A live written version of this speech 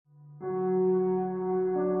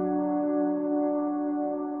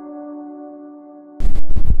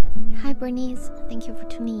Bernice, thank you for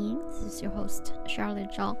tuning in. This is your host,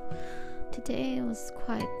 Charlotte Zhao. Today was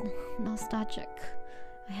quite nostalgic.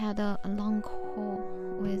 I had a long call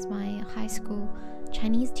with my high school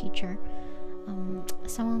Chinese teacher,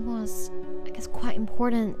 someone who was, I guess, quite an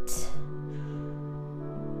important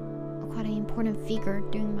figure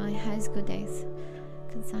during my high school days,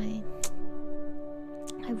 because I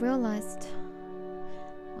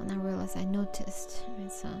noticed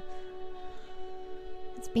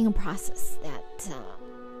it's been a process that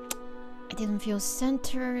I didn't feel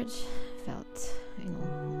centered, felt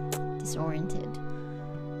disoriented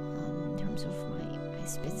in terms of my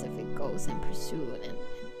specific goals and pursuit and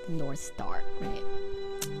the North Star, right?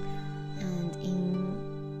 And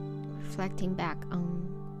in reflecting back on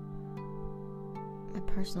my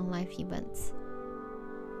personal life events,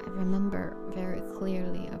 I remember very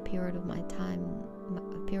clearly a period of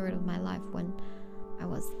my life when I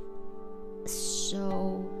was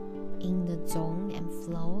so in the zone and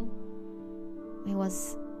flow. It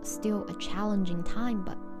was still a challenging time,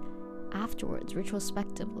 but afterwards,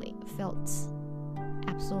 retrospectively, it felt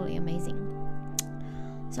absolutely amazing.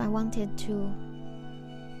 So I wanted to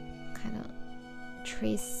kind of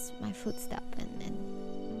trace my footsteps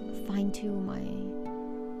and fine-tune my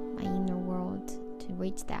inner world to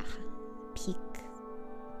reach that peak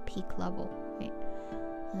level, right?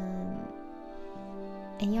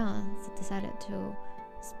 And yeah, so decided to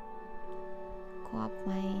call up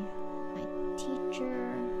my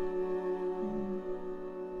teacher.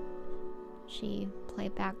 She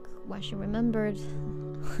played back what she remembered,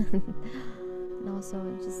 and also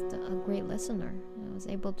just a great listener. I was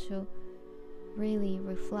able to really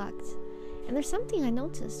reflect. And there's something I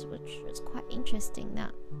noticed which is quite interesting,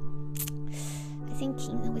 that I think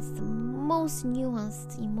with the most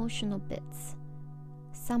nuanced emotional bits,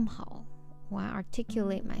 somehow when I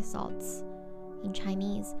articulate my thoughts in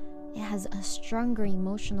Chinese, it has a stronger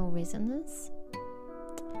emotional resonance.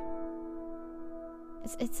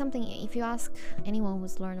 It's something, if you ask anyone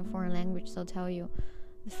who's learned a foreign language, they'll tell you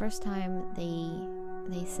the first time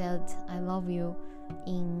they said I love you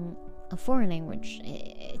in a foreign language,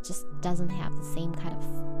 it just doesn't have the same kind of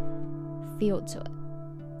feel to it.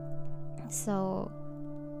 So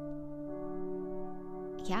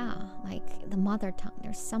yeah, like the mother tongue,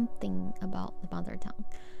 there's something about the mother tongue,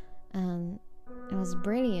 and it was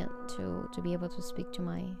brilliant to be able to speak to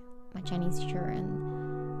my Chinese teacher,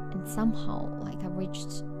 and somehow like I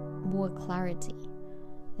reached more clarity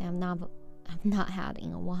that I've not had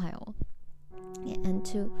in a while, and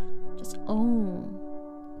to just own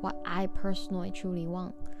what I personally truly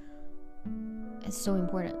want is so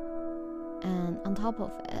important. And on top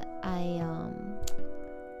of it, I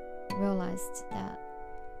realized that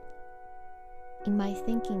in my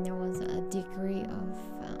thinking there was a degree of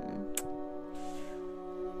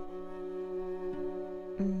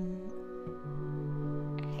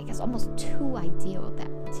I guess almost too ideal that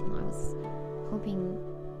I was hoping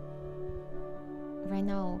right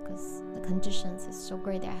now, because the conditions is so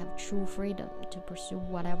great that I have true freedom to pursue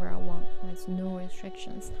whatever I want with no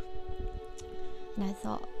restrictions. And I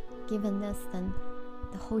thought, given this, then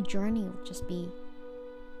the whole journey would just be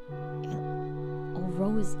all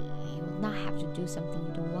rosy. You will not have to do something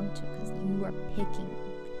you don't want to, because you are picking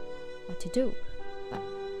what to do. But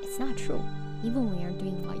it's not true. Even when you're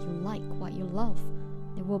doing what you like, what you love,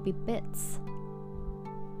 there will be bits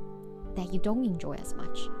that you don't enjoy as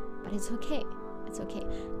much. But it's okay. It's okay.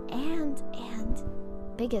 And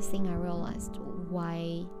biggest thing I realized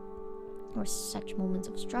why there were such moments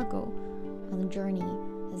of struggle on the journey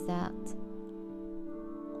is that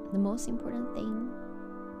the most important thing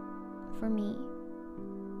for me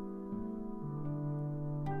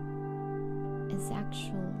is not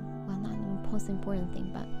the most important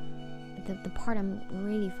thing, but the part I'm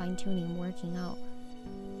really fine-tuning, working out,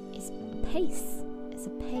 is pace. It's a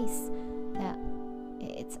pace that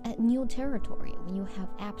it's a new territory when you have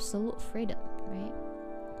absolute freedom, right?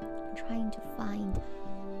 I'm trying to find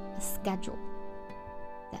a schedule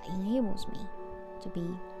that enables me to be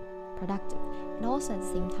productive, and also at the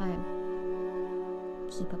same time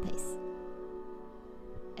keep a pace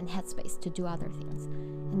and headspace to do other things.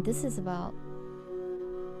 And this is about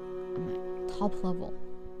my top level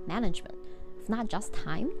management of not just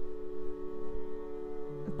time,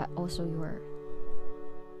 but also your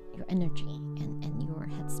energy and your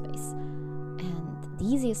headspace. And the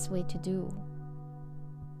easiest way to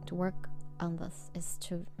work on this is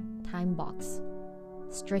to time box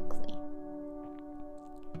strictly.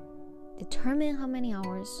 Determine how many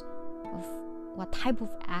hours of what type of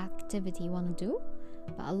activity you want to do,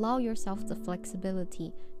 but allow yourself the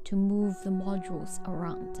flexibility to move the modules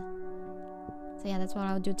around. So yeah, that's what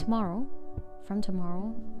I'll do tomorrow. From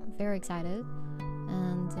tomorrow, I'm very excited.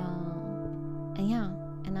 And yeah,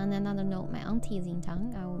 and on another note, my auntie is in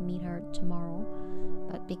town. I will meet her tomorrow,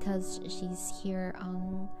 but because she's here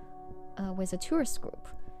on with a tourist group,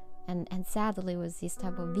 and sadly with this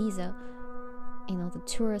type of visa, you know, the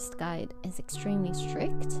tourist guide is extremely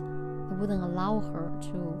strict. It wouldn't allow her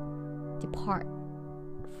to depart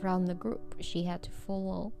from the group. She had to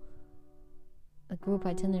follow the group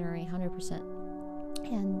itinerary 100%.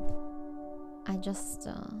 And I just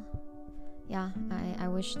I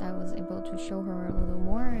wished I was able to show her a little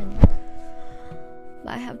more,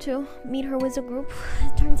 but I have to meet her with a group,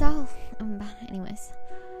 it turns out. But anyways,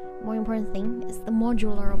 more important thing is the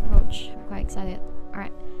modular approach. I'm quite excited.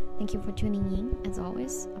 Alright, thank you for tuning in. As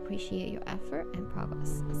always, appreciate your effort and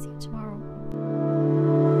progress. I'll see you tomorrow.